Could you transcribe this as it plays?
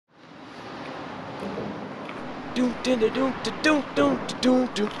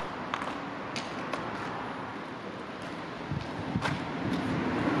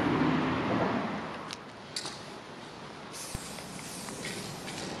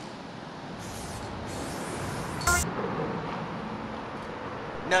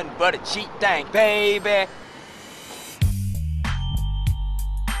Nothing but a cheap thing, baby.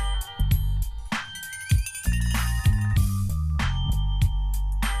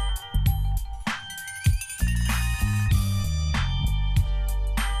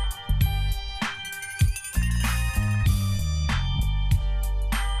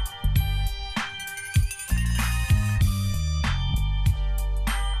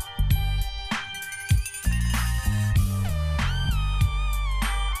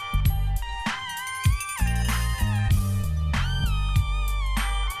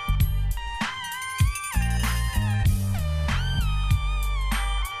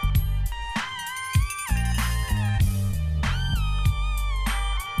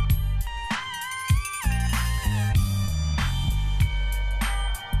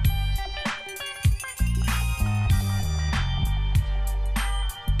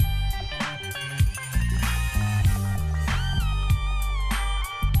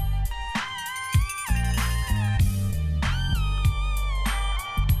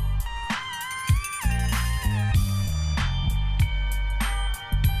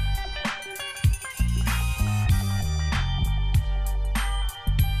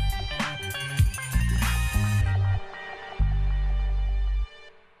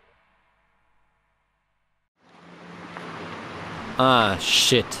 Ah,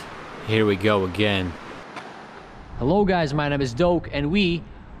 shit. Here we go again. Hello guys, my name is Doke and we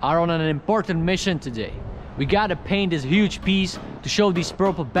are on an important mission today. We gotta paint this huge piece to show these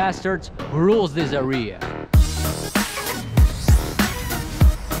purple bastards who rules this area.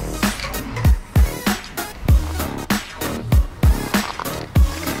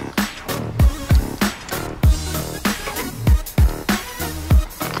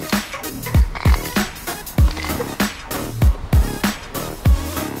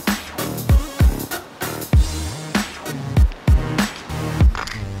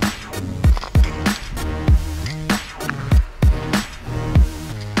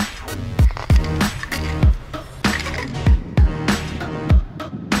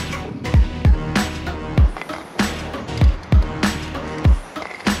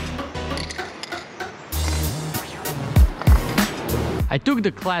 I took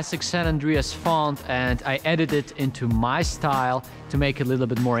the classic San Andreas font and I edited it into my style to make it a little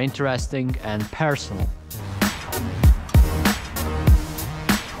bit more interesting and personal.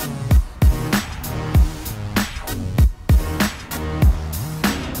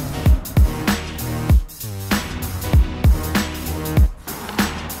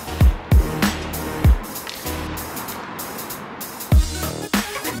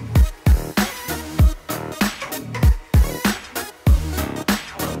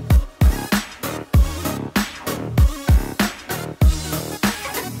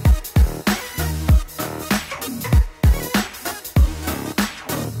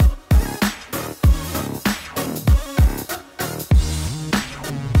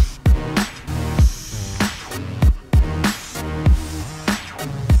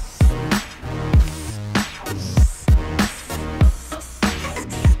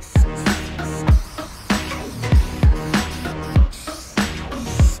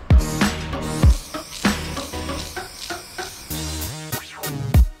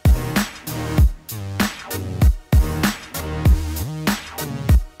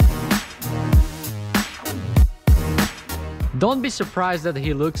 Don't be surprised that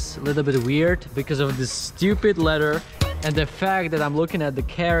he looks a little bit weird because of this stupid letter and the fact that I'm looking at the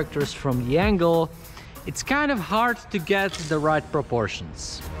characters from the angle. It's kind of hard to get the right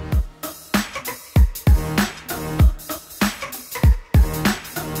proportions.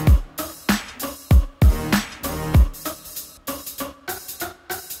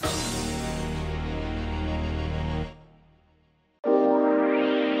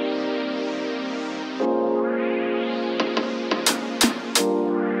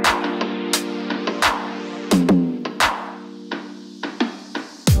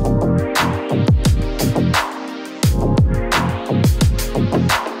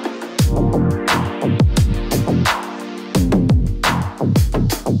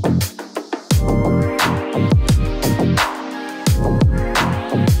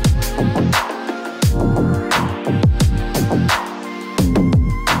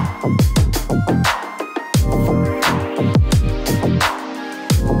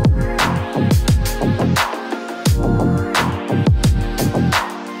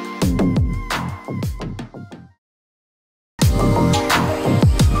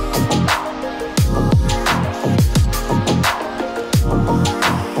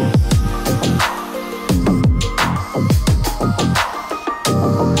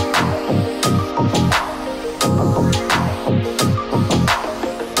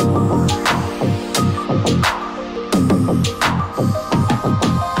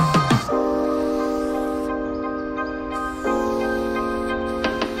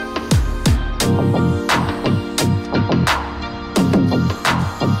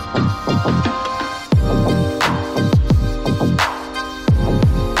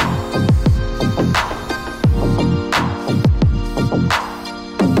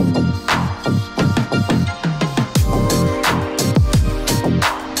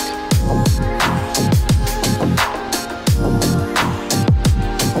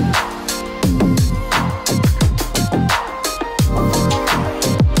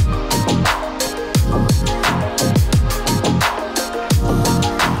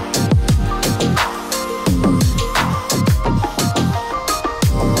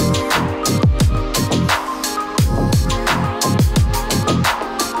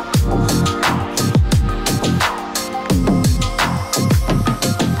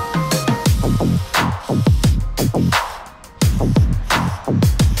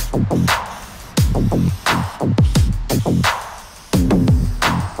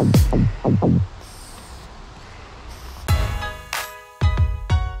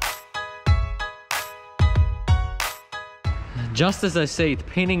 Just as I said,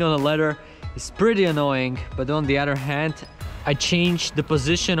 painting on a letter is pretty annoying, but on the other hand, I changed the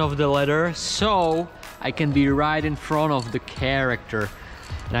position of the letter so I can be right in front of the character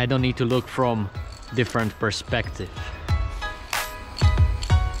and I don't need to look from different perspective.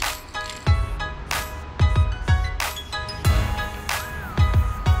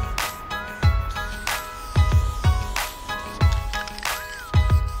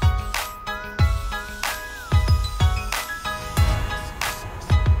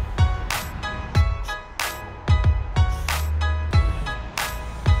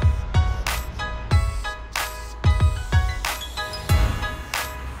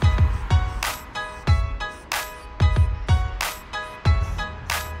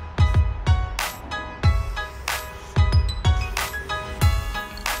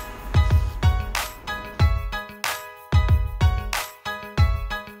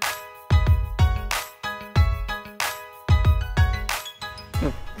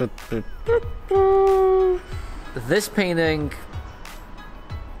 This painting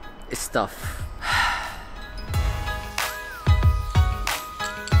is tough.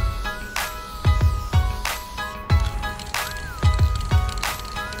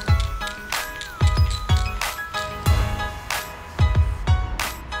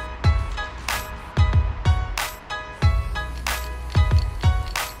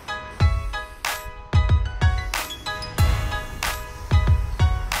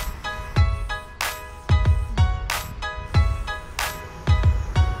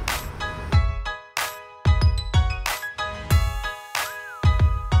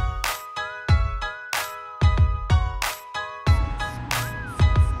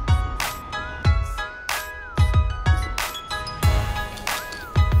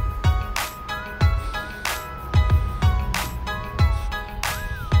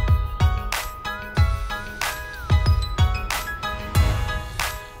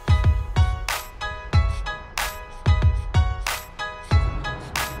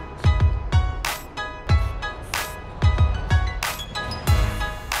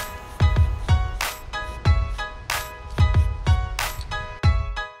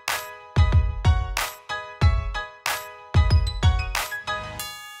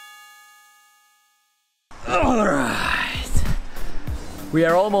 Alright, we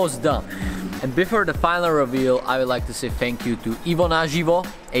are almost done. And before the final reveal, I would like to say thank you to Ivo Naživo,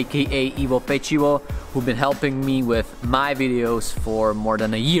 aka Ivo Pečivo, who've been helping me with my videos for more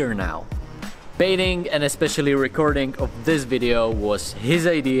than a year now. Painting and especially recording of this video was his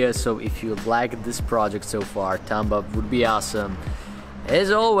idea, so if you liked this project so far, thumb up would be awesome.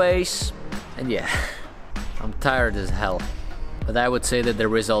 As always, and yeah, I'm tired as hell. But I would say that the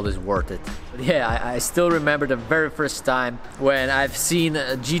result is worth it. But yeah, I still remember the very first time when I've seen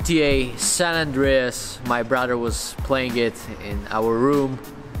GTA San Andreas. My brother was playing it in our room,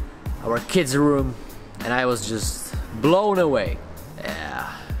 our kids' room, and I was just blown away.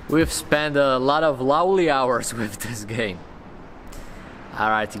 Yeah, we've spent a lot of lovely hours with this game.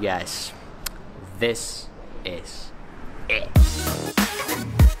 Alright, you guys, this is it.